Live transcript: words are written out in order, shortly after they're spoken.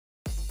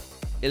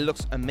It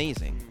looks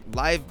amazing.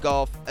 Live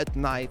golf at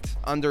night,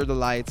 under the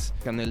lights,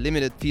 on a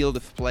limited field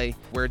of play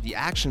where the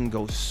action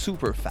goes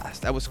super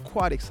fast. That was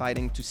quite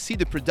exciting to see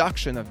the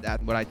production of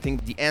that, but I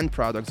think the end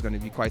product is going to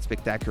be quite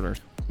spectacular.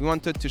 We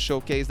wanted to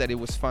showcase that it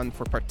was fun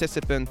for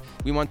participants.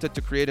 We wanted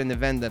to create an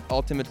event that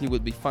ultimately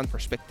would be fun for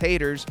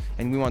spectators,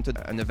 and we wanted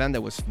an event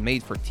that was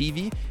made for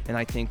TV, and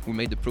I think we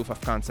made the proof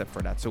of concept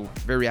for that, so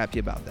very happy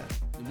about that.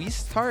 We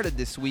started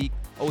this week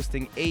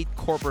hosting 8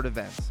 corporate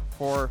events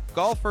for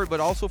golfer, but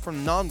also for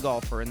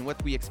non-golfer, and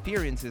what we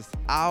experienced is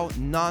how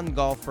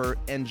non-golfer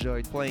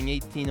enjoyed playing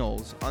 18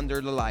 holes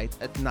under the light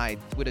at night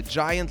with a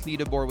giant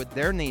leaderboard with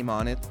their name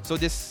on it. So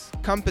this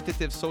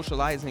competitive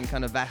socializing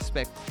kind of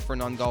aspect for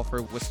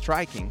non-golfer was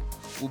striking.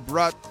 We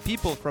brought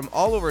people from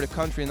all over the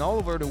country and all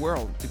over the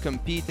world to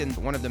compete in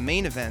one of the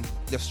main events,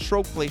 the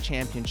Stroke Play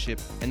Championship.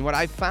 And what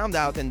I found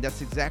out, and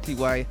that's exactly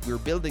why we're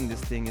building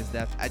this thing, is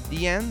that at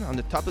the end, on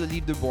the top of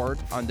the leaderboard,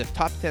 on the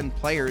top 10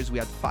 players, we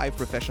had 5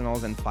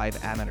 professionals and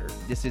 5 amateurs.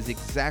 This is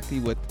exactly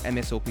what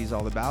MSOP is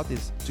all about,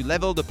 is to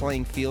level the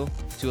playing field,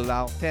 to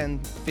allow 10,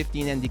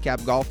 15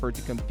 handicap golfers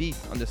to compete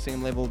on the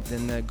same level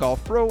than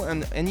Golf Pro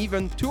and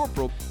even Tour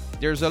Pro.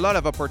 There's a lot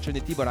of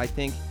opportunity, but I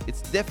think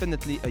it's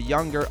definitely a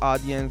younger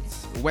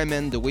audience,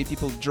 women, the way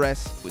people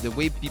dress, the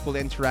way people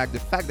interact, the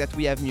fact that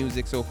we have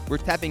music. So we're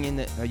tapping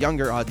in a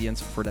younger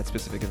audience for that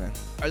specific event.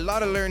 A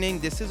lot of learning.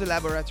 This is a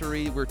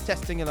laboratory. We're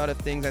testing a lot of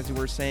things, as you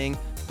were saying,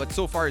 but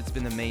so far it's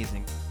been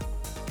amazing.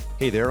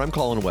 Hey there, I'm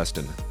Colin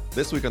Weston.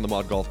 This week on the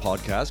Mod Golf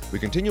Podcast, we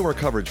continue our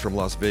coverage from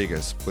Las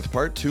Vegas with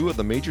part 2 of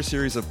the major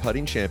series of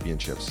putting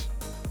championships.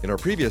 In our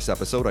previous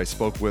episode, I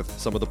spoke with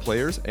some of the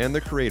players and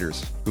the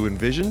creators who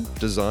envisioned,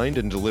 designed,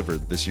 and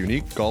delivered this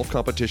unique golf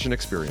competition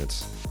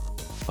experience.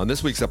 On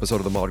this week's episode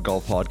of the Mod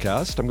Golf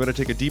Podcast, I'm going to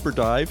take a deeper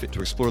dive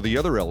to explore the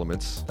other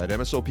elements that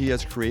MSOP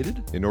has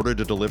created in order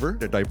to deliver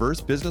a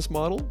diverse business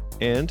model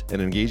and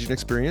an engaging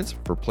experience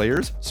for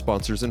players,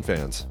 sponsors, and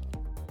fans.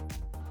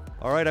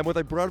 All right, I'm with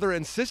a brother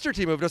and sister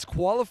team who have just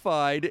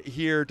qualified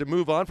here to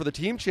move on for the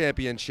team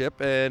championship.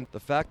 And the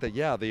fact that,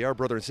 they are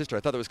brother and sister,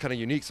 I thought that was kind of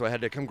unique. So I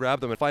had to come grab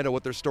them and find out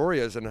what their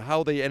story is and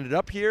how they ended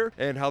up here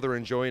and how they're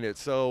enjoying it.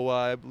 So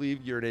I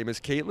believe your name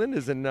is Caitlin,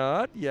 is it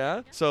not?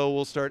 Yeah. So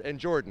we'll start. And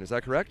Jordan, is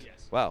that correct?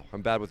 Yes. Wow,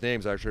 I'm bad with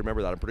names. I actually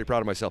remember that. I'm pretty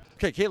proud of myself.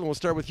 Okay, Caitlin, we'll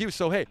start with you.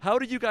 So, hey, how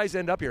did you guys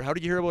end up here? How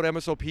did you hear about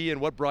MSOP and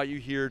what brought you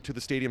here to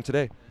the stadium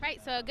today? Right,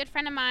 so a good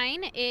friend of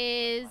mine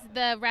is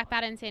the rep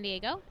out in San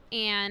Diego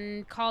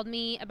and called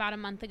me about a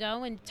month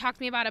ago and talked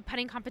to me about a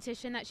putting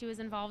competition that she was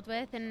involved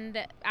with and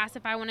asked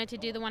if I wanted to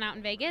do the one out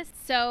in Vegas.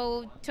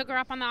 So took her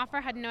up on the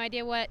offer, had no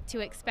idea what to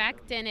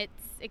expect, and it's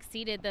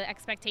exceeded the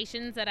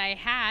expectations that I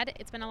had.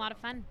 It's been a lot of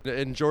fun.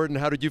 And Jordan,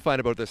 how did you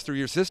find about this? Through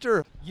your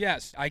sister?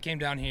 Yes, I came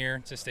down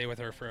here to stay with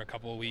her for a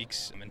couple of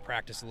weeks and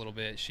practice a little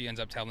bit. She ends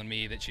up telling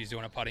me that she's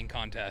doing a putting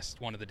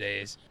contest one of the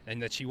days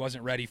and that she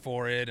wasn't ready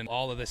for it and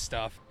all of this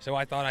stuff. So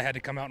I thought I had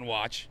to come out and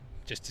watch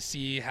just to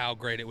see how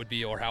great it would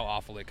be or how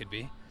awful it could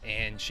be.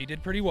 And she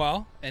did pretty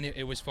well, and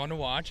it was fun to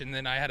watch. And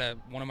then I had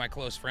one of my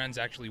close friends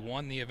actually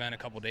won the event a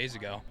couple days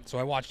ago, so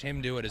I watched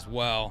him do it as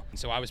well. And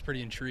so I was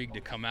pretty intrigued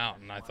to come out,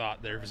 and I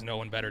thought there was no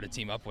one better to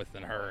team up with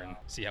than her and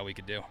see how we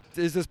could do.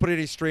 Is this putting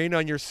any strain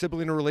on your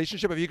sibling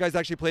relationship? Have you guys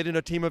actually played in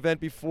a team event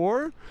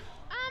before?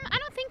 I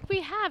don't think we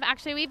have.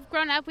 Actually, we've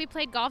grown up. We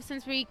played golf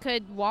since we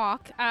could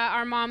walk.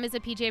 Our mom is a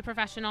PGA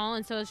professional,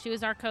 and so she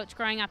was our coach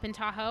growing up in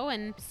Tahoe.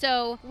 And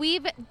so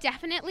we've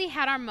definitely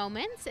had our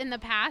moments in the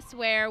past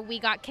where we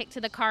got kicked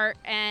to the cart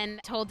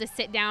and told to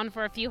sit down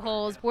for a few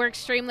holes. We're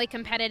extremely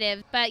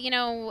competitive. But,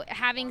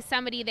 having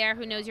somebody there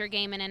who knows your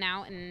game in and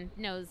out and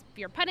knows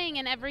your putting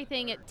and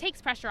everything, it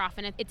takes pressure off,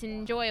 and it's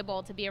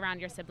enjoyable to be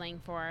around your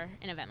sibling for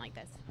an event like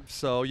this.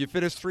 So you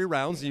finished 3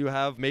 rounds, and you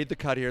have made the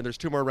cut here, and there's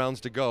 2 more rounds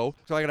to go.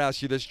 So I got to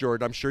ask you this,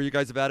 Jordan. I'm sure you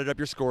guys have added up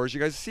your scores. You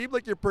guys seem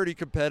like you're pretty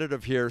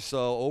competitive here.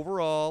 So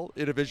overall,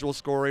 individual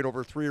scoring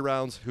over 3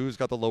 rounds, who's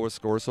got the lowest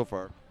score so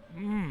far?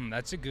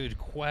 That's a good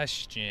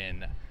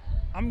question.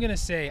 I'm going to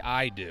say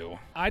I do.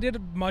 I did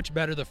much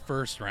better the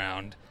first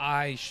round.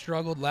 I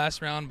struggled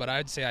last round, but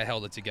I'd say I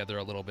held it together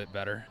a little bit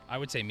better. I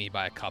would say me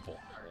by a couple.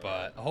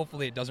 But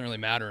hopefully it doesn't really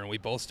matter, and we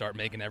both start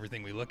making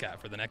everything we look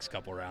at for the next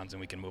couple rounds, and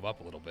we can move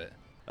up a little bit.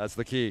 That's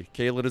the key.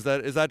 Caitlin,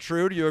 is that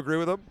true? Do you agree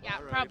with him? Yeah,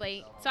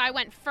 probably. So I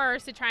went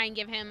first to try and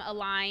give him a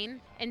line.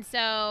 And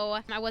so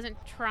I wasn't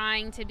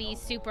trying to be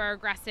super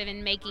aggressive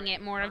and making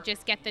it more of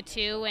just get the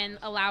 2 and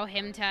allow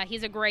him to,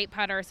 he's a great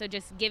putter, so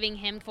just giving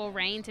him full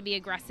reign to be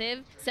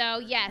aggressive. So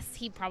yes,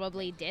 he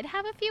probably did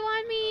have a few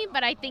on me,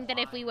 but I think that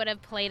if we would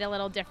have played a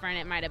little different,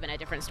 it might have been a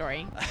different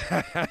story. You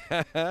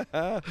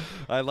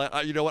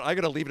know what? I'm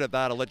going to leave it at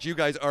that. I'll let you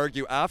guys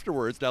argue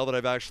afterwards now that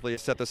I've actually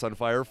set this on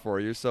fire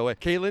for you. So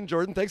Caitlin,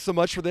 Jordan, thanks so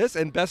much for this,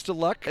 and best of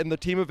luck in the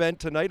team event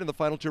tonight in the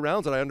final 2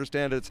 rounds. And I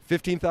understand it's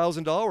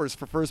 $15,000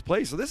 for first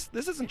place. So this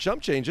isn't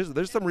chump changes.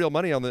 There's some real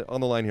money on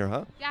the line here,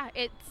 huh? Yeah,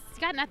 it's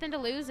got nothing to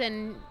lose,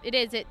 and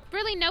it's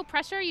really no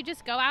pressure. You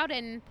just go out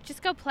and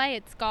just go play.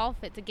 It's golf,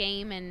 it's a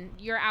game, and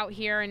you're out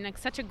here in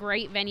such a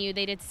great venue.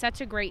 They did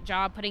such a great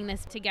job putting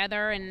this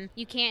together, and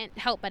you can't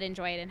help but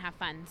enjoy it and have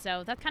fun.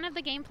 So that's kind of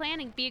the game plan,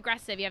 and be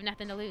aggressive. You have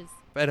nothing to lose.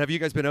 And have you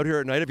guys been out here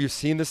at night? Have you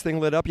seen this thing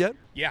lit up yet?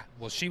 Yeah,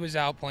 well, she was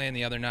out playing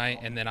the other night,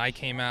 and then I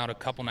came out a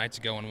couple nights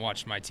ago and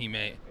watched my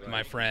teammate,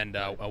 my friend,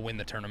 win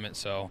the tournament.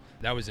 So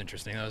that was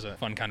interesting. That was a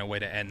fun kind of way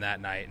to end that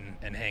night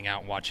and hang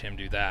out and watch him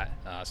do that.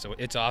 So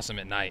it's awesome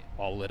at night,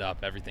 all lit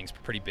up. Everything's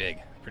pretty big,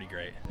 pretty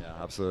great. Yeah,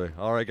 absolutely.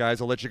 All right,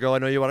 guys, I'll let you go. I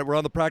know we're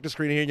on the practice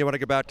screen here, and you want to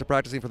get back to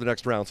practicing for the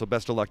next round, so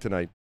best of luck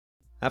tonight.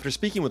 After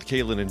speaking with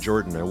Caitlin and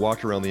Jordan, I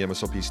walked around the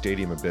MSOP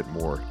Stadium a bit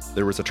more.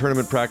 There was a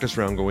tournament practice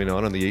round going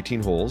on the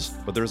 18 holes,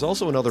 but there is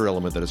also another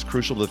element that is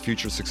crucial to the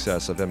future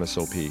success of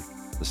MSOP.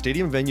 The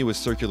stadium venue is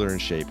circular in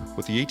shape,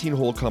 with the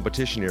 18-hole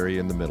competition area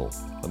in the middle.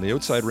 On the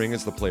outside ring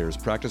is the players'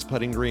 practice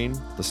putting green,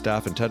 the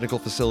staff and technical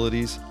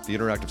facilities, the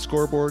interactive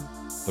scoreboard,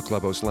 the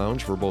clubhouse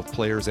lounge for both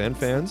players and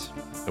fans,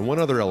 and one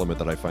other element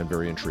that I find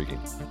very intriguing.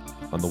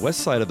 On the west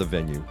side of the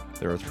venue,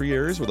 there are 3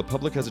 areas where the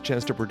public has a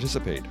chance to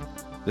participate.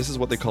 This is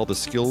what they call the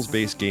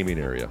skills-based gaming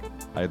area.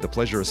 I had the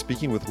pleasure of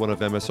speaking with one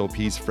of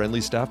MSOP's friendly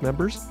staff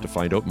members to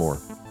find out more.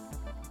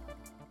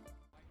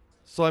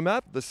 So I'm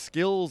at the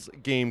skills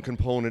game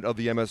component of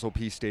the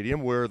MSOP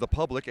Stadium, where the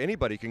public,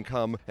 anybody, can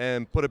come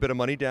and put a bit of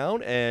money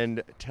down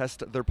and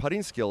test their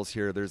putting skills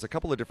here. There's a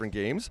couple of different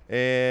games,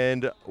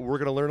 and we're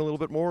going to learn a little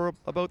bit more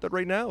about that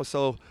right now.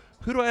 So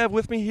who do I have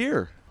with me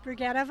here?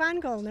 Brigitte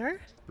von Gollner.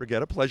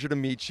 Brigitte, pleasure to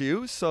meet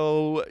you.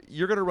 So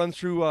you're going to run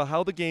through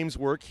how the games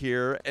work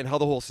here and how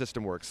the whole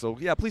system works. So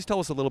yeah, please tell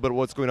us a little bit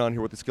what's going on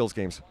here with the skills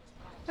games.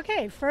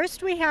 Okay,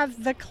 first we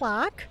have the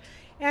clock.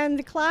 And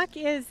the clock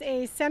is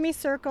a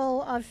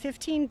semicircle of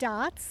 15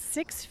 dots,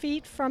 6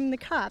 feet from the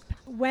cup.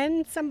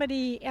 When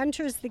somebody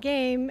enters the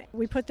game,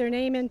 we put their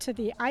name into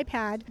the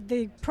iPad.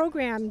 The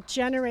program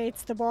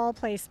generates the ball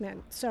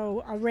placement.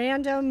 So a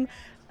random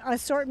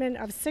assortment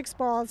of 6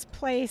 balls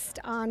placed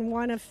on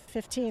one of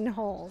 15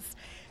 holes.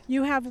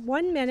 You have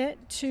 1 minute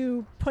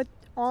to put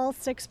all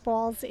 6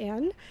 balls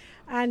in.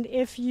 And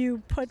if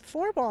you put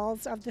 4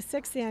 balls of the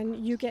 6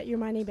 in, you get your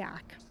money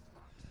back.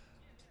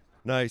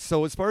 Nice.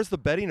 So as far as the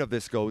betting of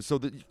this goes,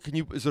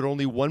 is there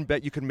only one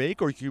bet you can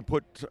make, or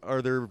are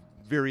there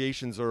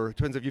variations, or it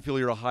depends if you feel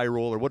you're a high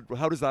roller?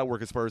 How does that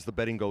work as far as the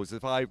betting goes?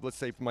 Let's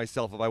say for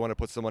myself, if I want to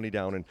put some money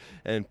down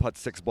and putt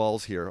 6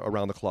 balls here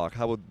around the clock,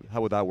 how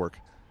would that work?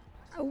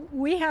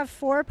 We have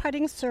 4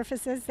 putting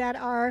surfaces that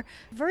are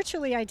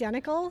virtually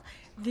identical.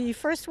 The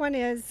first one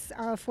is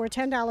for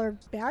 $10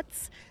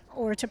 bets,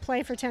 or to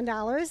play for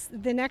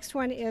 $10. The next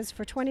one is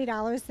for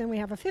 $20. Then we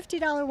have a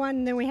 $50 one,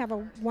 and then we have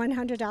a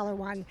 $100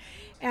 one.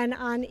 And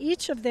on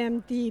each of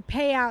them, the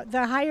payout,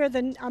 the higher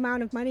the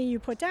amount of money you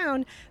put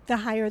down, the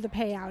higher the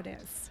payout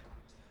is.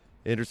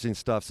 Interesting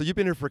stuff. So you've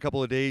been here for a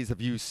couple of days.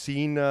 Have you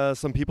seen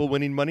some people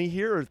winning money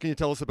here, or can you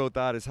tell us about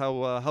that?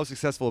 How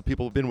successful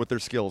people have been with their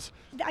skills?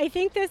 I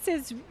think this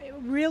is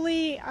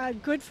really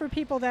good for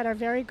people that are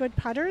very good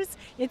putters.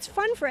 It's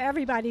fun for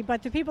everybody,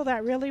 but the people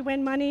that really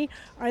win money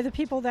are the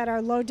people that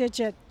are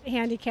low-digit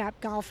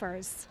handicap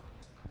golfers.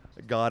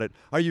 Got it.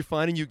 Are you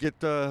finding you get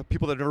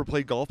people that have never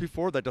played golf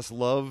before that just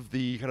love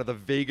the kind of the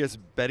Vegas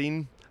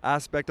betting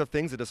aspect of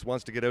things, that just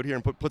wants to get out here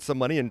and put some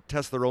money and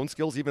test their own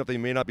skills, even if they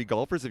may not be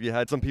golfers? Have you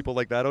had some people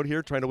like that out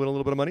here trying to win a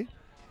little bit of money?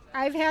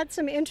 I've had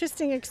some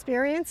interesting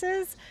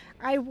experiences.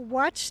 I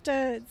watched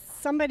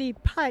somebody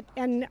putt,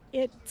 and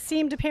it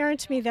seemed apparent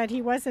to me that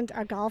he wasn't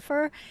a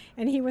golfer,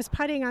 and he was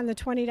putting on the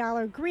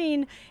 $20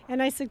 green,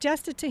 and I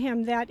suggested to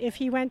him that if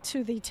he went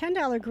to the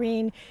 $10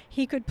 green,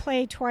 he could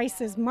play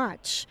twice as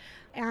much.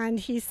 And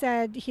he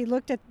said he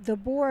looked at the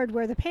board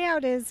where the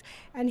payout is,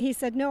 and he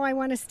said, no, I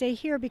want to stay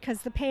here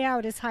because the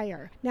payout is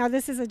higher. Now,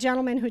 this is a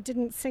gentleman who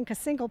didn't sink a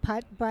single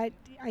putt, but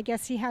I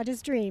guess he had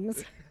his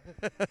dreams.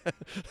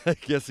 I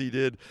guess he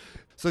did.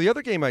 So the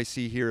other game I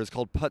see here is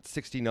called Putt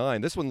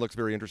 69. This one looks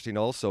very interesting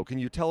also. Can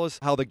you tell us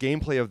how the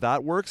gameplay of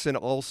that works, and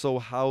also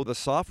how the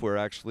software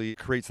actually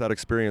creates that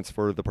experience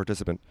for the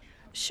participant?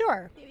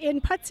 Sure. In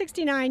Putt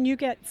 69, you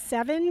get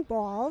 7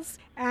 balls,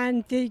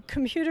 and the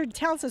computer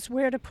tells us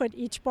where to put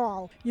each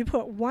ball. You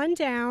put 1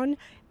 down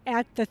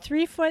at the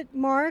 3-foot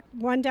mark,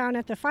 1 down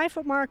at the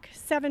 5-foot mark,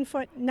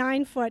 7-foot,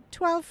 9-foot,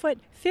 12-foot,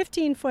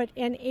 15-foot,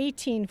 and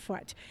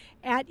 18-foot.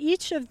 At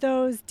each of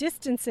those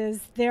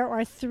distances, there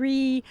are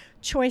 3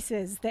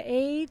 choices, the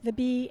A, the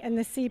B, and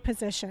the C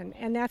position.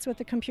 And that's what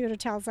the computer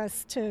tells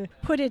us to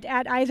put it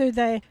at, either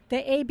the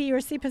A, B,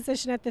 or C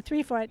position at the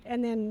 3-foot,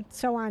 and then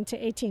so on to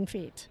 18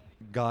 feet.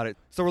 Got it.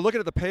 So we're looking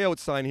at the payout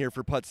sign here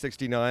for Putt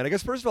 69. I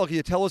guess first of all, can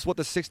you tell us what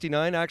the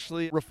 69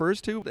 actually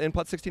refers to in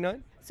Putt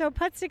 69? So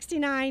putt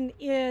 69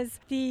 is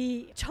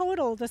the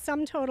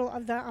sum total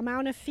of the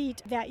amount of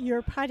feet that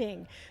you're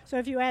putting. So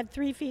if you add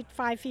 3 feet,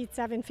 5 feet,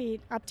 7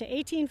 feet, up to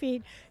 18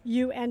 feet,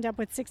 you end up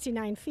with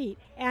 69 feet.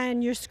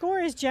 And your score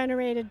is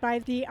generated by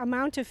the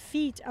amount of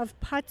feet of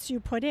putts you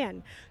put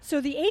in.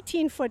 So the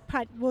 18-foot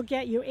putt will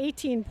get you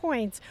 18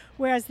 points,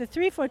 whereas the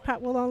 3-foot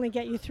putt will only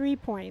get you 3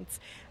 points.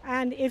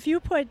 And if you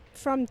put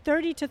from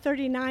 30 to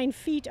 39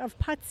 feet of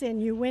putts in,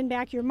 you win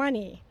back your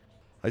money.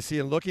 I see,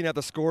 and looking at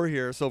the score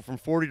here, so from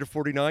 40 to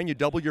 49, you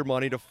double your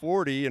money to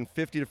 40, and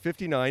 50 to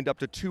 59 up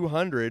to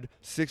 200,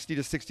 60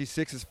 to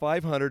 66 is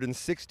 500, and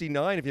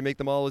 69, if you make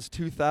them all, is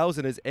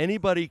 2,000. Has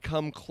anybody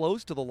come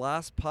close to the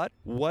last putt?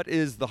 What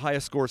is the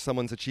highest score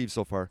someone's achieved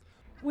so far?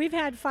 We've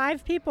had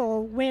 5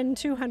 people win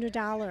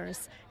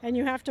 $200, and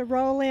you have to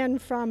roll in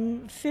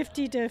from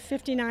 50 to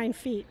 59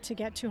 feet to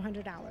get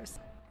 $200.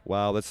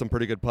 Wow, that's some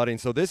pretty good putting.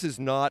 So this is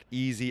not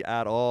easy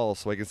at all.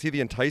 So I can see the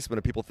enticement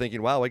of people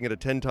thinking, wow, I can get a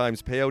 10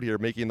 times payout here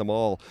making them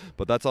all.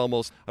 But that's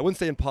almost, I wouldn't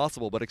say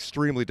impossible, but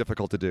extremely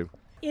difficult to do.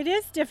 It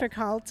is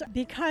difficult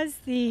because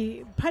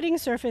the putting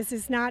surface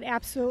is not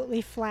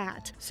absolutely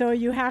flat. So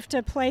you have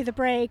to play the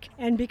break,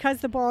 and because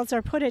the balls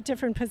are put at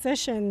different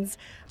positions,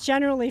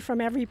 generally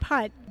from every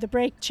putt, the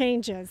break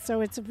changes.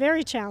 So it's a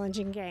very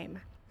challenging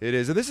game. It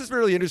is, and this is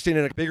really interesting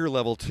at a bigger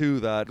level too,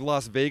 that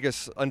Las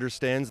Vegas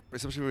understands,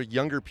 especially with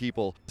younger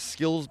people,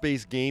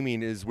 skills-based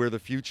gaming is where the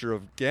future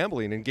of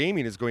gambling and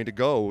gaming is going to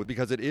go,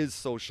 because it is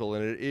social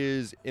and it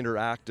is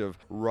interactive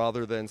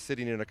rather than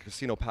sitting in a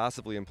casino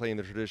passively and playing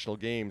the traditional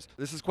games.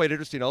 This is quite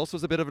interesting. Also,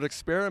 is a bit of an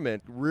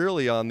experiment,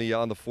 really on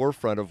the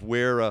forefront of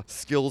where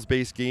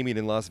skills-based gaming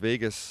in Las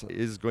Vegas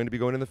is going to be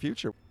going in the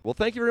future. Well,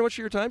 thank you very much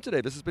for your time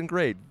today. This has been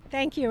great.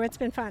 Thank you. It's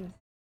been fun.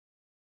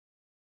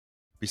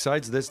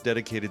 Besides this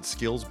dedicated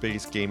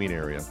skills-based gaming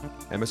area,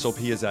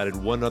 MSOP has added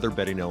one other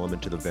betting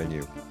element to the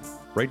venue.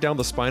 Right down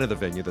the spine of the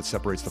venue that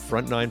separates the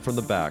front 9 from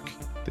the back,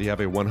 they have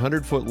a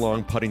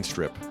 100-foot-long putting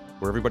strip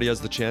where everybody has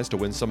the chance to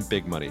win some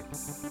big money.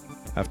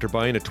 After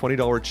buying a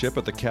 $20 chip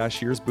at the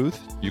cashier's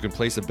booth, you can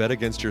place a bet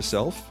against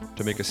yourself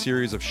to make a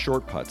series of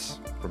short putts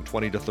from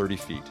 20 to 30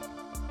 feet.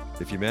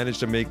 If you manage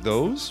to make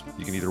those,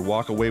 you can either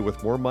walk away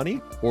with more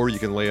money, or you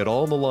can lay it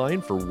all on the line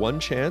for one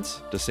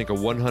chance to sink a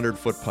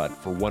 100-foot putt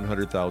for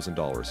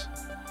 $100,000.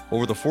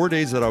 Over the 4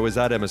 days that I was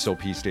at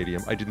MSOP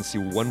Stadium, I didn't see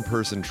one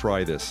person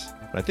try this.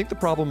 And I think the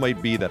problem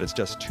might be that it's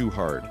just too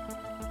hard.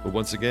 But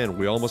once again,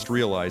 we almost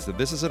realize that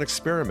this is an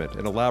experiment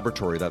in a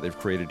laboratory that they've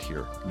created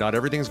here. Not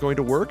everything's going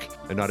to work,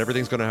 and not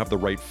everything's going to have the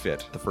right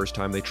fit the first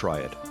time they try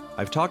it.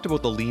 I've talked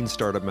about the lean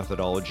startup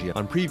methodology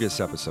on previous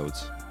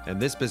episodes, and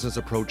this business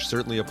approach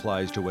certainly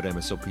applies to what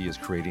MSOP is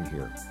creating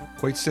here.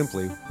 Quite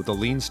simply, with the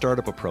lean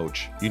startup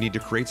approach, you need to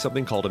create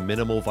something called a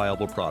minimal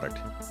viable product.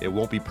 It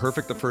won't be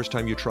perfect the first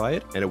time you try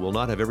it, and it will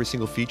not have every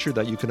single feature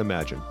that you can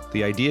imagine.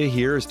 The idea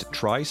here is to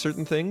try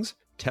certain things,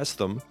 test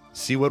them,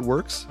 see what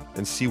works,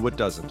 and see what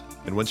doesn't.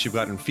 And once you've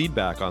gotten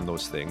feedback on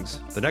those things,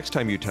 the next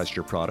time you test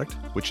your product,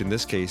 which in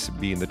this case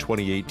being the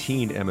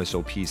 2018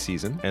 MSOP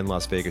season and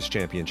Las Vegas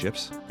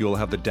Championships, you will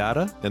have the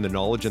data and the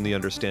knowledge and the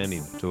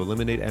understanding to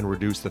eliminate and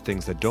reduce the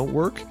things that don't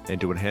work and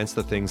to enhance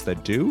the things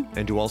that do,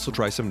 and to also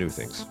try some new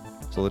things.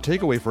 So the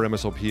takeaway for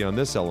MSOP on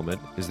this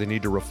element is they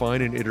need to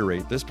refine and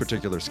iterate this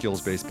particular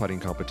skills-based putting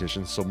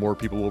competition so more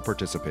people will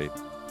participate.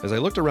 As I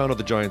looked around at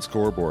the giant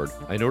scoreboard,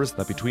 I noticed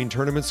that between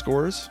tournament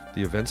scores,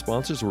 the event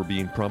sponsors were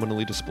being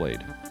prominently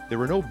displayed. There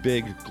were no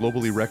big,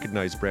 globally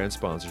recognized brand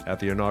sponsors at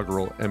the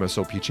inaugural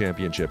MSOP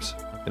Championships,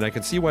 and I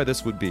can see why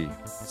this would be.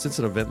 Since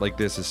an event like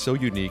this is so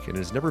unique and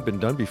has never been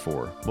done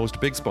before, most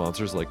big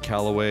sponsors like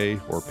Callaway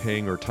or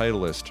Ping or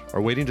Titleist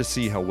are waiting to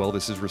see how well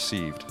this is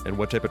received and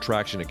what type of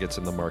traction it gets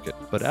in the market.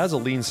 But as a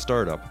lean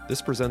startup,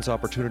 this presents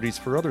opportunities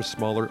for other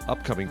smaller,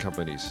 upcoming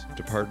companies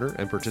to partner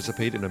and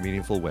participate in a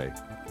meaningful way.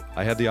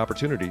 I had the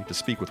opportunity to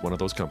speak with one of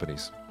those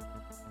companies.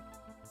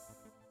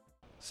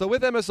 So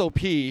with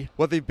MSOP,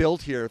 what they've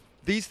built here,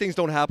 these things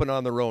don't happen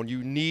on their own.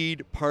 You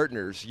need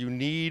partners. You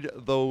need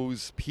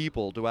those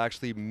people to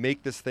actually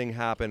make this thing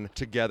happen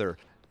together.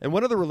 And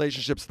one of the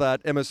relationships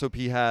that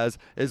MSOP has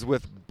is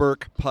with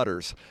Burke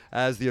Putters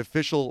as the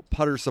official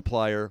putter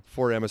supplier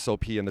for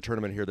MSOP in the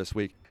tournament here this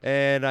week.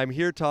 And I'm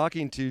here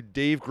talking to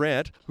Dave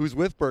Grant, who's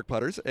with Burke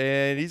Putters,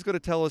 and he's going to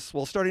tell us,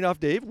 well, starting off,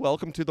 Dave,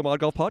 welcome to the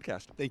Mod Golf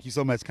Podcast. Thank you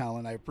so much,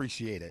 Colin. I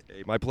appreciate it.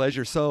 Hey, my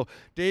pleasure. So,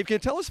 Dave, can you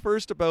tell us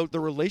first about the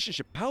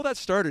relationship, how that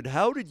started?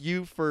 How did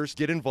you first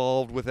get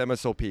involved with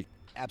MSOP?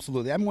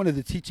 Absolutely. I'm one of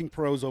the teaching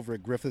pros over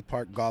at Griffith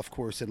Park Golf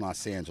Course in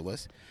Los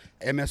Angeles.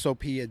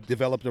 MSOP had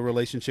developed a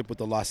relationship with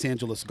the Los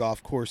Angeles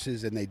golf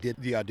courses, and they did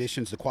the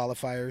auditions, the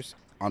qualifiers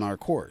on our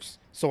course.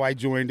 So I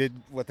joined it.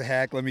 What the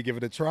heck? Let me give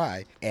it a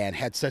try. And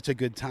had such a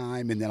good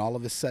time. And then all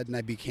of a sudden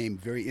I became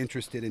very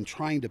interested in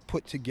trying to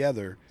put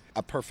together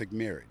a perfect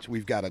marriage.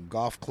 We've got a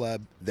golf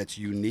club that's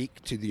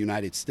unique to the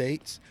United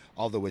States,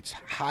 although it's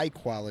high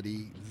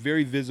quality,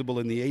 very visible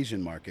in the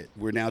Asian market.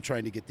 We're now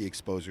trying to get the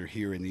exposure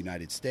here in the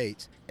United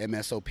States.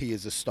 MSOP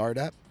is a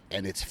startup.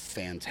 and it's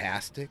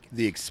fantastic.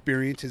 The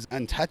experience is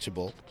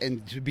untouchable,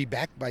 and to be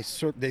backed by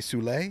Cirque du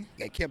Soleil,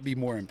 I can't be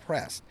more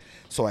impressed.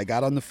 So I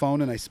got on the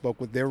phone and I spoke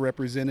with their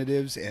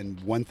representatives, and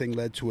one thing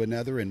led to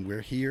another, and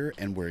we're here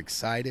and we're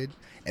excited,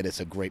 and it's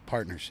a great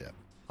partnership.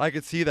 I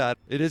could see that.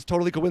 It is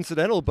totally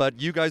coincidental, but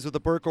you guys with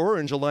the Burke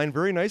Orange align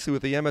very nicely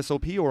with the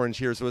MSOP Orange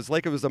here, so it's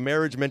like it was a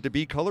marriage meant to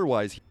be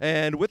color-wise.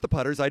 And with the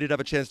putters, I did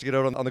have a chance to get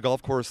out on the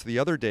golf course the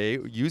other day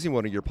using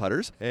one of your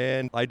putters,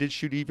 and I did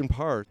shoot even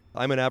par.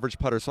 I'm an average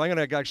putter, so I'm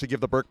going to actually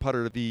give the Burke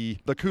putter the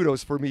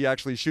kudos for me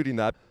actually shooting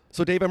that.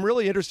 So, Dave, I'm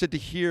really interested to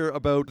hear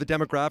about the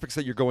demographics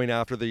that you're going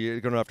after. You're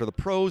going after the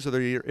pros, or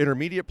the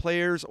intermediate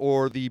players,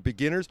 or the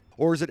beginners,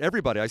 or is it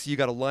everybody? I see you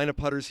got a line of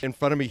putters in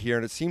front of me here,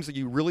 and it seems like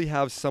you really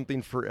have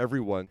something for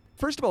everyone.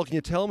 First of all, can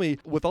you tell me,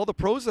 with all the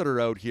pros that are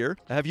out here,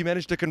 have you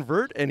managed to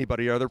convert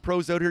anybody? Are there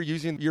pros out here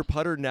using your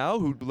putter now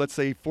who, let's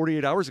say,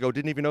 48 hours ago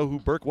didn't even know who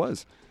Burke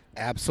was?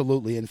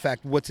 Absolutely. In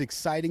fact, what's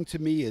exciting to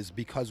me is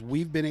because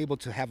we've been able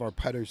to have our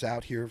putters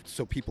out here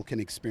so people can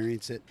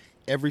experience it.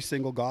 Every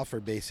single golfer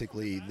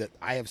basically that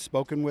I have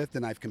spoken with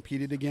and I've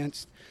competed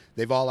against,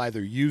 they've all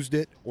either used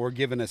it or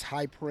given us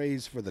high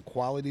praise for the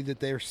quality that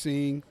they're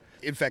seeing.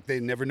 In fact, they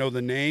never know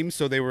the name,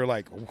 so they were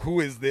like, who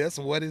is this?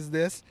 What is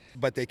this?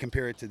 But they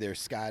compare it to their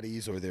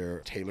Scotties or their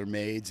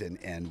TaylorMades,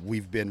 and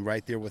we've been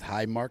right there with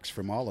high marks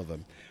from all of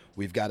them.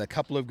 We've got a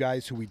couple of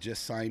guys who we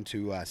just signed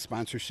to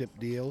sponsorship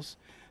deals.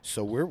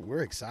 So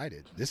we're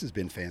excited. This has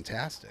been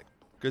fantastic.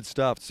 Good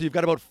stuff. So you've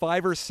got about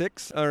 5 or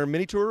 6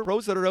 mini tour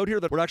pros that are out here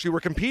that we're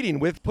competing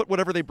with. Put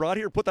whatever they brought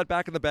here, put that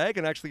back in the bag,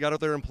 and actually got out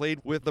there and played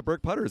with the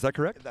Burke putter. Is that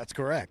correct? That's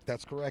correct.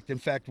 That's correct. In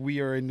fact,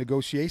 we are in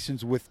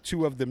negotiations with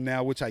 2 of them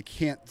now, which I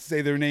can't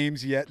say their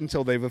names yet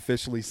until they've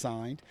officially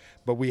signed.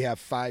 But we have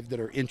 5 that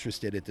are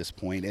interested at this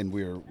point, and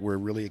we're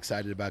really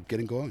excited about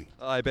getting going.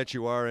 I bet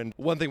you are. And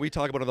one thing we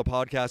talk about on the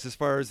podcast, as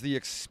far as the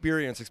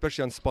experience,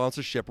 especially on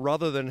sponsorship,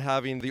 rather than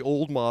having the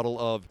old model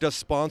of just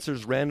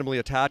sponsors randomly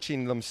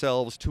attaching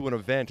themselves to an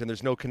event and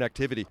there's no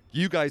connectivity.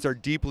 You guys are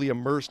deeply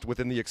immersed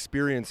within the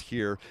experience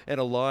here and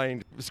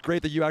aligned. It's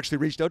great that you actually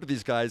reached out to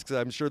these guys, because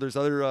I'm sure there's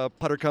other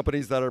putter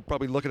companies that are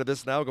probably looking at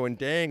this now going,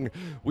 dang,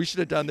 we should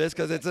have done this,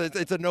 because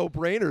it's a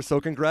no-brainer. So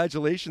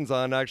congratulations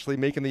on actually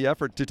making the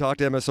effort to talk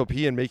to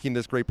MSOP and making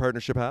this great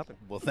partnership happen.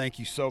 Well, thank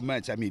you so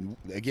much. I mean,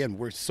 again,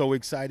 we're so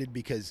excited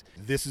because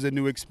this is a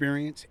new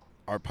experience.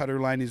 Our putter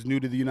line is new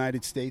to the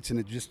United States, and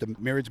it's just a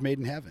marriage made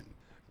in heaven.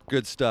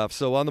 Good stuff.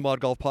 So on the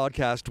Mod Golf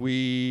podcast,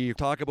 we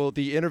talk about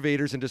the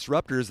innovators and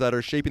disruptors that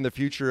are shaping the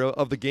future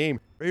of the game.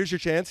 Here's your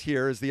chance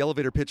here as the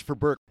elevator pitch for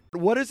Burke.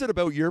 What is it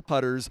about your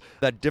putters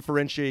that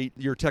differentiate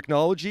your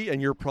technology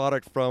and your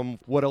product from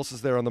what else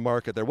is there on the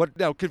market there?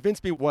 Now,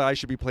 convince me why I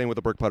should be playing with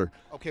a Burke putter.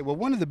 Okay, well,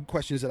 one of the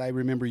questions that I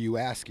remember you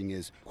asking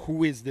is,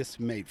 who is this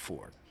made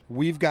for?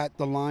 We've got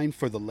the line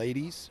for the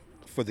ladies,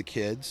 for the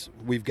kids.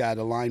 We've got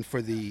a line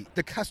for the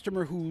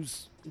customer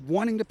who's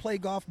wanting to play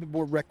golf but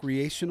more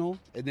recreational,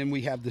 and then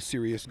we have the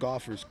serious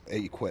golfers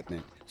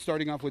equipment.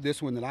 Starting off with this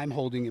one that I'm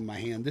holding in my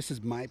hand, this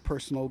is my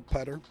personal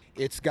putter.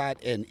 It's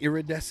got an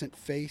iridescent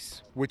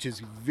face, which is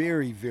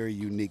very, very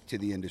unique to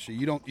the industry.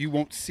 You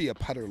won't see a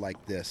putter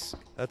like this.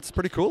 That's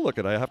pretty cool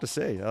looking, I have to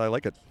say. I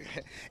like it.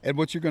 And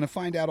what you're going to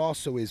find out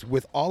also is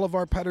with all of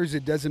our putters,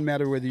 it doesn't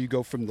matter whether you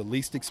go from the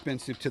least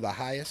expensive to the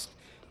highest.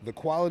 The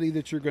quality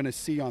that you're going to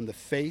see on the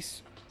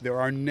face,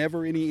 there are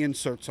never any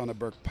inserts on a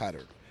Burke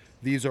putter.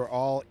 These are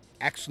all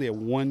actually a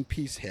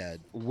one-piece head,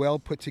 well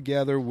put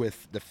together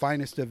with the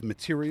finest of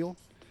material.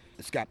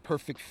 It's got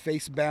perfect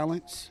face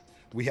balance.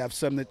 We have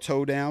some that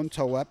toe down,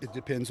 toe up. It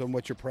depends on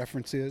what your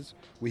preference is.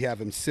 We have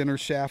them center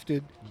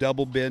shafted,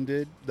 double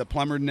bended, the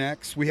plumber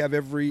necks. We have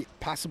every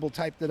possible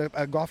type that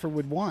a golfer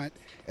would want,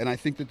 and I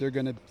think that they're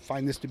going to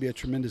find this to be a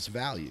tremendous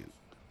value.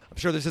 I'm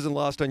sure this isn't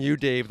lost on you,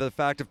 Dave. The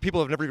fact of people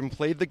have never even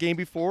played the game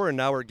before and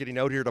now are getting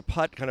out here to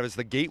putt kind of as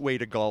the gateway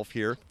to golf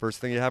here. First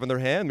thing you have in their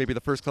hand, maybe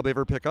the first club they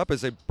ever pick up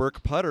is a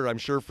Burke putter, I'm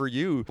sure for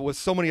you. But with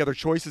so many other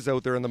choices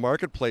out there in the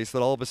marketplace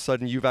that all of a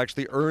sudden you've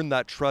actually earned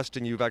that trust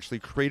and you've actually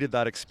created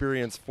that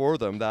experience for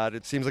them, that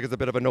it seems like it's a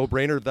bit of a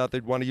no-brainer that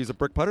they'd want to use a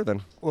Burke putter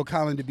then. Well,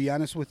 Colin, to be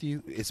honest with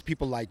you, it's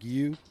people like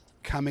you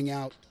coming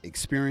out,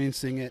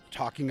 experiencing it,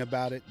 talking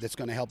about it, that's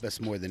going to help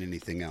us more than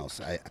anything else.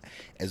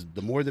 As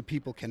the more the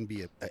people can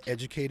be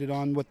educated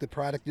on what the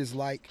product is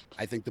like,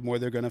 I think the more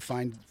they're going to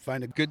find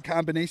a good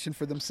combination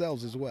for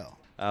themselves as well.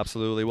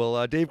 Absolutely.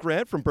 Well, Dave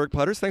Grant from Burke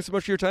Putters, thanks so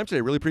much for your time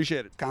today. Really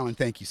appreciate it. Colin,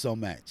 thank you so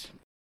much.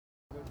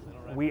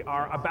 We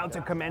are about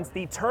to commence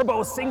the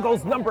Turbo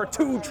Singles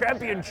 #2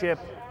 Championship.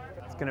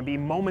 It's going to be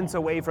moments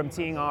away from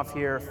teeing off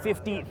here.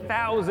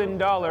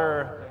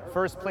 $50,000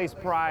 first place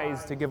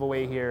prize to give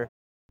away here.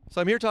 So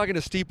I'm here talking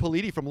to Steve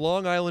Politi from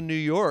Long Island, New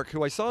York,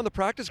 who I saw on the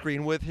practice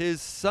green with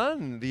his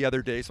son the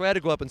other day. So I had to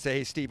go up and say,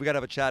 hey, Steve, we got to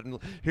have a chat and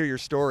hear your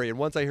story. And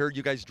once I heard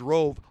you guys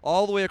drove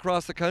all the way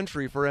across the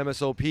country for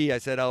MSOP, I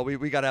said, oh,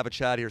 we got to have a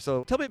chat here.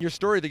 So tell me your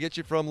story to get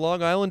you from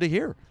Long Island to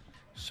here.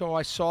 So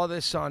I saw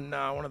this on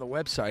one of the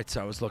websites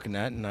I was looking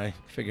at, and I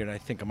figured I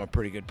think I'm a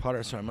pretty good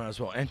putter, so I might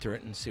as well enter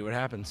it and see what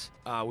happens.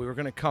 We were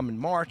going to come in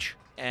March,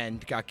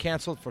 and got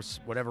canceled for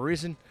whatever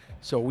reason.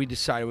 So we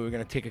decided we were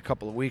going to take a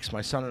couple of weeks,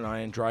 my son and I,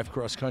 and drive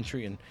cross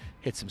country and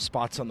hit some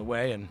spots on the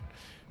way. And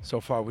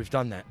so far, we've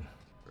done that.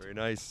 Very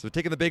nice. So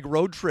taking the big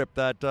road trip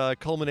that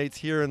culminates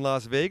here in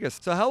Las Vegas.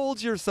 So how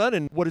old's your son,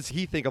 and what does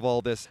he think of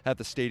all this at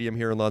the stadium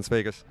here in Las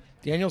Vegas?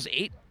 Daniel's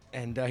 8,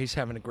 and he's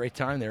having a great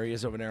time. There he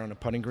is over there on the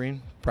putting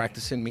green,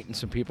 practicing, meeting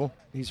some people.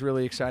 He's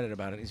really excited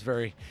about it. He's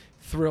very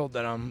thrilled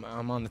that I'm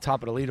on the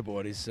top of the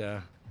leaderboard. He's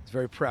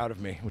very proud of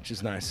me, which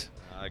is nice.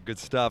 Good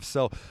stuff.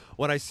 So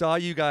when I saw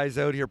you guys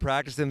out here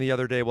practicing the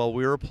other day while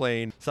we were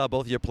playing, saw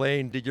both of you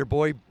playing, did your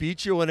boy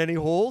beat you on any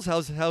holes?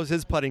 How's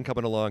his putting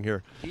coming along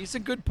here? He's a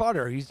good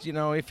putter. He's,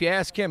 if you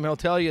ask him, he'll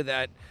tell you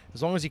that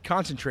as long as he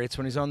concentrates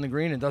when he's on the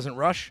green and doesn't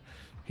rush,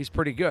 he's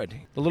pretty good.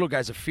 The little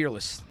guys are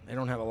fearless. They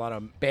don't have a lot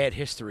of bad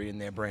history in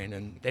their brain,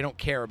 and they don't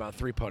care about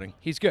three putting.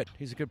 He's good.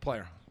 He's a good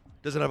player.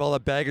 Doesn't have all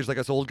that baggage like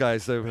us old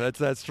guys, so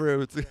that's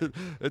true.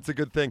 It's a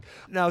good thing.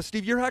 Now,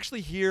 Steve, you're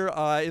actually here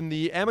in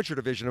the amateur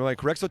division, am I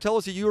correct? So tell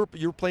us, you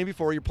were playing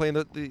before, you're playing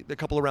the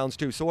couple of rounds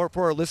too. So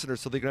for our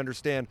listeners, so they can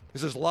understand,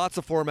 because there's lots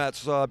of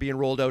formats being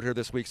rolled out here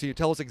this week. So you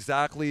tell us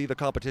exactly the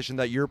competition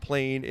that you're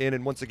playing in,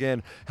 and once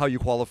again, how you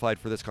qualified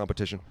for this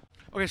competition.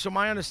 Okay, so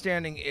my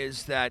understanding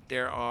is that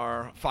there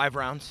are 5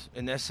 rounds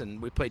in this,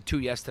 and we played 2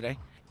 yesterday.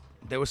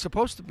 There was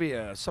supposed to be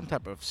some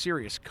type of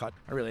serious cut.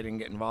 I really didn't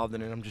get involved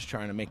in it. I'm just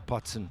trying to make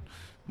putts and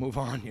move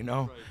on,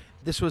 Right.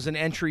 This was an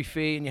entry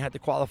fee, and you had to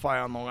qualify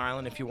on Long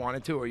Island if you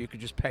wanted to, or you could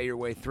just pay your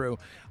way through.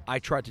 I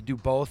tried to do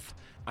both.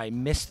 I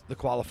missed the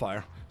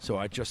qualifier, so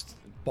I just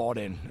bought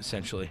in,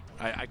 essentially.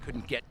 I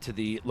couldn't get to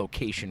the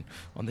location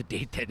on the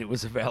date that it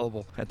was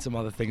available. Had some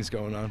other things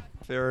going on.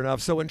 Fair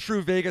enough. So in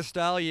true Vegas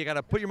style, you got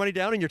to put your money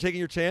down and you're taking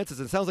your chances.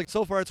 It sounds like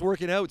so far it's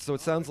working out. So it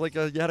sounds like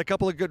you had a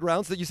couple of good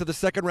rounds. That you said the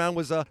second round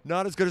was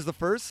not as good as the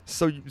first.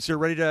 So you're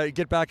ready to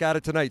get back at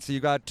it tonight. So you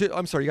got 2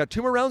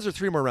 more rounds or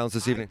 3 more rounds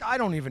this evening? I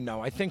don't even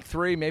know. I think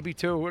 3, maybe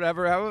 2,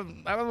 whatever.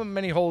 However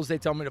many holes they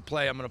tell me to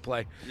play, I'm going to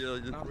play.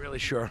 Not really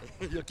sure.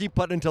 You'll keep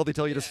putting until they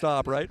tell you to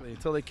stop, right?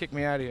 Until they kick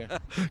me out of here.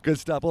 Good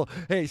stuff. Well,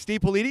 hey,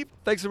 Steve Politi,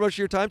 thanks so much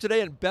for your time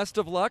today, and best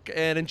of luck,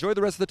 and enjoy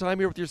the rest of the time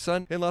here with your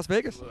son in Las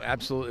Vegas.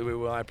 Absolutely, we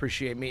will. I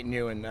appreciate meeting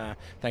you, and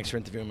thanks for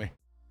interviewing me.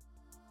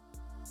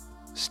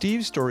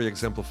 Steve's story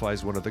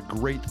exemplifies one of the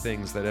great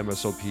things that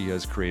MSOP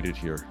has created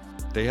here.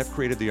 They have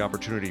created the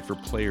opportunity for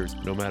players,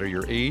 no matter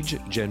your age,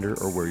 gender,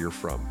 or where you're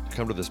from, to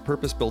come to this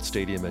purpose-built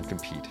stadium and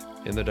compete.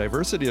 In the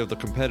diversity of the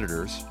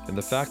competitors, and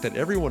the fact that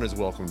everyone is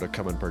welcome to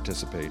come and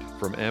participate,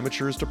 from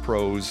amateurs to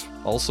pros,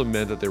 also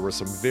meant that there were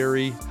some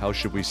very, how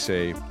should we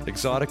say,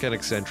 exotic and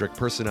eccentric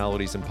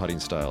personalities and putting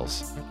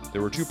styles.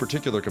 There were 2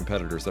 particular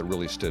competitors that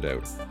really stood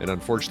out, and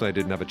unfortunately I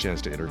didn't have a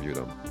chance to interview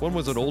them. One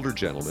was an older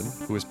gentleman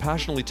who was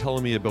passionately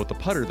telling me about the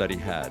putter that he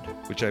had,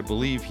 which I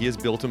believe he has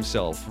built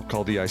himself,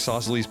 called the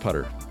Isosceles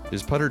putter.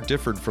 His putter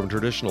differed from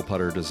traditional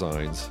putter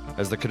designs,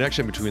 as the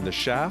connection between the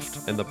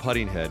shaft and the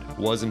putting head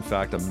was in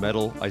fact a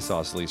metal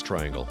isosceles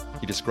triangle.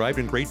 He described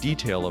in great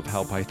detail of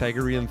how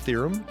Pythagorean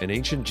theorem and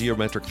ancient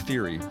geometric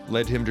theory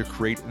led him to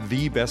create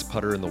the best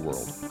putter in the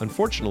world.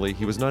 Unfortunately,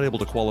 he was not able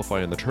to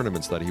qualify in the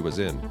tournaments that he was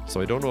in,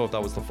 so I don't know if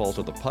that was the fault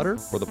of the putter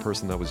or the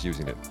person that was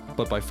using it.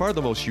 But by far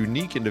the most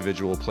unique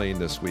individual playing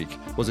this week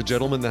was a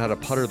gentleman that had a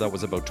putter that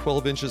was about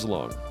 12 inches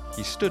long.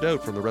 He stood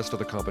out from the rest of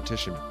the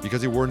competition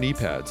because he wore knee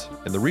pads,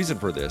 and the reason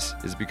for this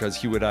is because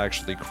he would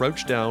actually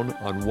crouch down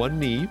on one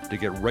knee to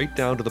get right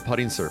down to the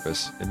putting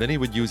surface, and then he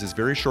would use his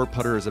very short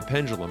putter as a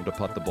pendulum to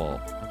putt the ball.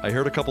 I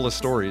heard a couple of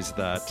stories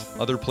that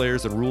other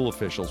players and rule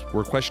officials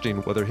were questioning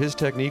whether his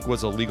technique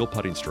was a legal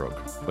putting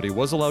stroke, but he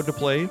was allowed to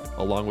play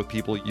along with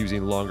people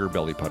using longer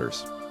belly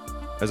putters.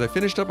 As I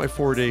finished up my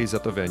 4 days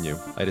at the venue,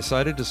 I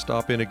decided to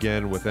stop in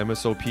again with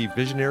MSOP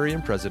visionary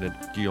and president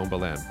Guillaume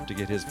Bellin to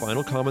get his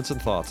final comments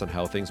and thoughts on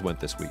how things went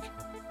this week.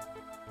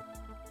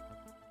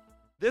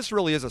 This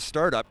really is a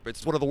startup.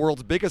 It's one of the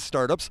world's biggest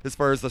startups as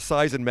far as the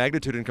size and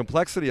magnitude and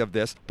complexity of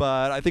this.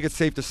 But I think it's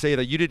safe to say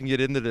that you didn't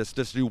get into this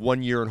just to do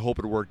 1 year and hope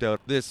it worked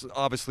out. This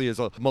obviously is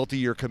a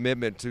multi-year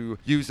commitment to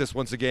use this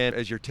once again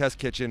as your test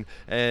kitchen,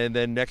 and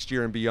then next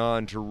year and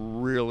beyond to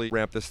really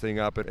ramp this thing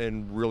up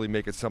and really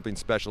make it something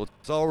special.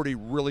 It's already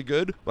really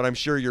good, but I'm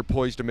sure you're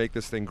poised to make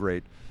this thing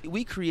great.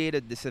 We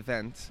created this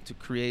event to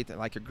create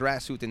like a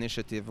grassroots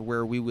initiative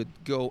where we would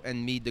go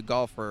and meet the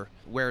golfer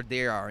where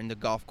they are in the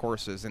golf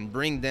courses and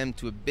bring them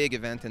to a big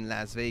event in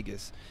Las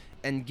Vegas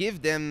and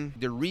give them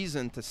the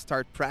reason to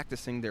start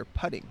practicing their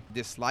putting.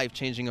 This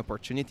life-changing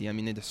opportunity. I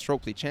mean, in the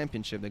Stroke Play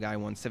Championship, the guy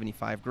won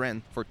 75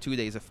 grand for 2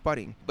 days of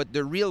putting. But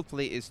the real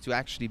play is to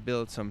actually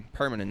build some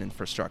permanent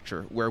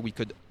infrastructure where we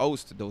could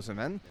host those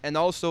events and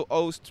also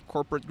host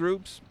corporate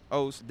groups,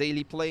 host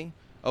daily play,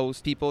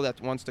 host people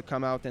that wants to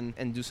come out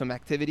and do some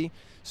activity.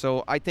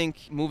 So I think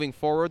moving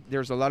forward,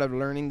 there's a lot of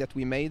learning that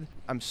we made.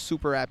 I'm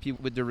super happy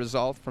with the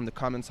result from the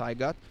comments I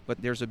got,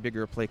 but there's a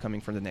bigger play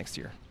coming for the next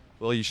year.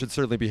 Well, you should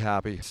certainly be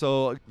happy.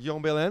 So,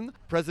 Guillaume Bellin,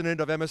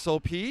 president of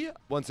MSOP,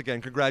 once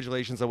again,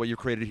 congratulations on what you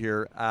created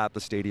here at the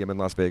stadium in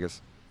Las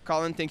Vegas.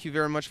 Colin, thank you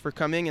very much for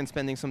coming and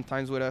spending some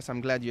time with us.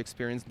 I'm glad you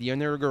experienced the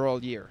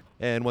inaugural year.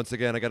 And once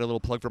again, I got a little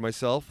plug for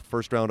myself.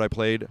 First round I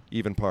played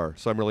even par,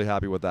 so I'm really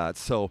happy with that.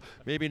 So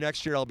maybe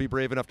next year I'll be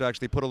brave enough to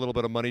actually put a little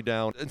bit of money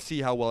down and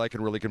see how well I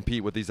can really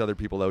compete with these other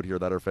people out here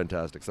that are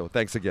fantastic. So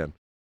thanks again.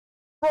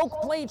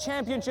 Stroke Play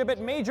Championship at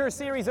Major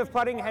Series of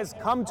Putting has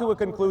come to a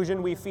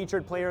conclusion. We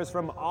featured players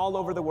from all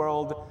over the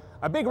world.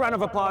 A big round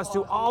of applause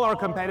to all our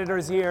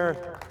competitors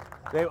here.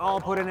 They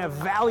all put in a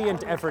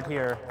valiant effort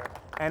here.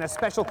 And a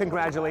special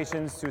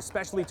congratulations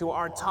especially to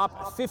our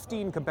top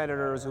 15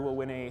 competitors who will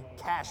win a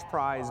cash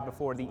prize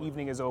before the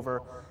evening is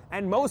over.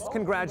 And most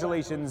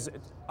congratulations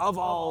of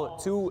all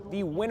to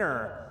the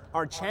winner,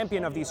 our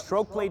champion of the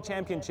Stroke Play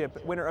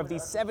Championship, winner of the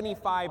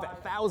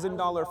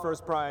 $75,000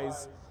 first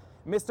prize,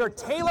 Mr.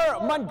 Taylor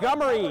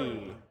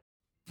Montgomery.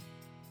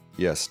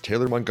 Yes,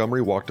 Taylor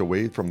Montgomery walked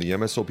away from the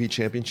MSOP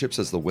Championships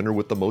as the winner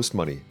with the most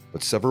money,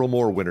 but several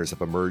more winners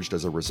have emerged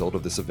as a result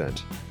of this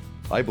event.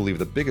 I believe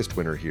the biggest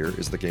winner here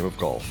is the game of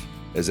golf,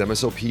 as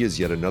MSOP is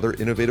yet another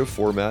innovative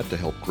format to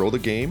help grow the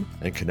game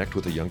and connect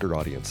with a younger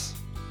audience.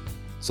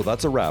 So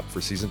that's a wrap for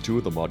Season 2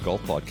 of the Mod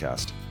Golf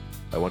Podcast.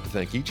 I want to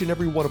thank each and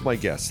every one of my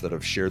guests that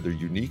have shared their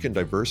unique and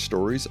diverse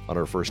stories on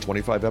our first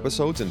 25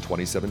 episodes in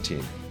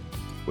 2017.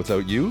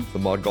 Without you, the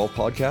Mod Golf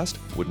Podcast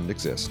wouldn't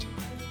exist.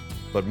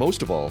 But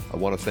most of all, I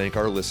want to thank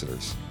our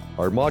listeners,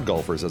 our Mod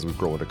Golfers as we've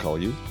grown to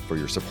call you, for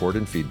your support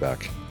and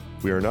feedback.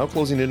 We are now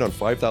closing in on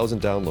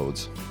 5,000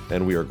 downloads,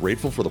 and we are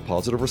grateful for the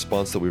positive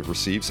response that we've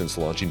received since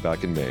launching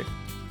back in May.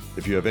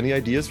 If you have any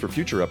ideas for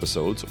future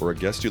episodes or a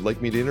guest you'd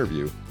like me to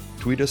interview,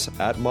 tweet us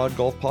at Mod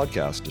Golf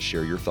Podcast to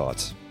share your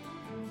thoughts.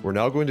 We're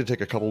now going to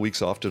take a couple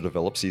weeks off to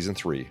develop Season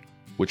 3,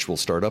 which will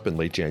start up in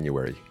late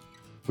January.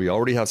 We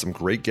already have some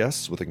great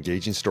guests with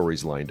engaging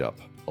stories lined up,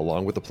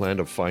 along with the plan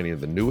of finding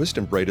the newest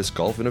and brightest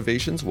golf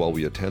innovations while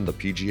we attend the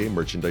PGA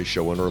Merchandise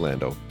Show in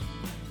Orlando.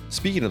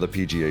 Speaking of the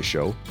PGA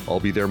Show, I'll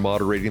be there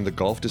moderating the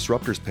Golf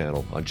Disruptors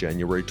panel on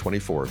January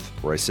 24th,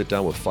 where I sit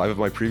down with 5 of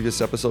my previous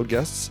episode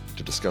guests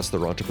to discuss their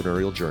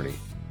entrepreneurial journey.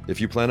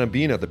 If you plan on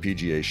being at the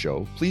PGA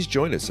Show, please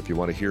join us if you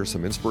want to hear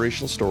some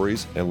inspirational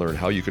stories and learn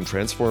how you can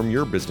transform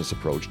your business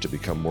approach to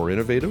become more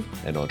innovative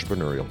and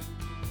entrepreneurial.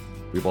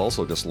 We've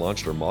also just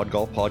launched our Mod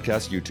Golf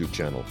Podcast YouTube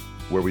channel,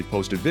 where we've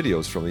posted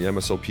videos from the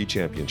MSOP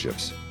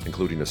Championships,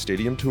 including a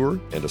stadium tour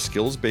and a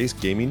skills-based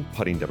gaming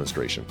putting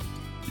demonstration.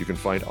 You can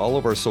find all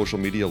of our social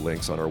media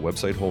links on our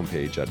website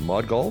homepage at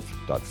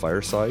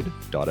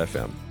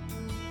modgolf.fireside.fm.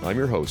 I'm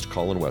your host,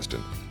 Colin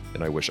Weston,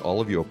 and I wish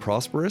all of you a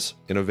prosperous,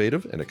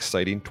 innovative, and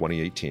exciting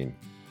 2018.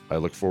 I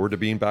look forward to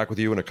being back with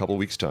you in a couple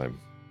weeks' time.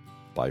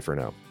 Bye for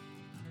now.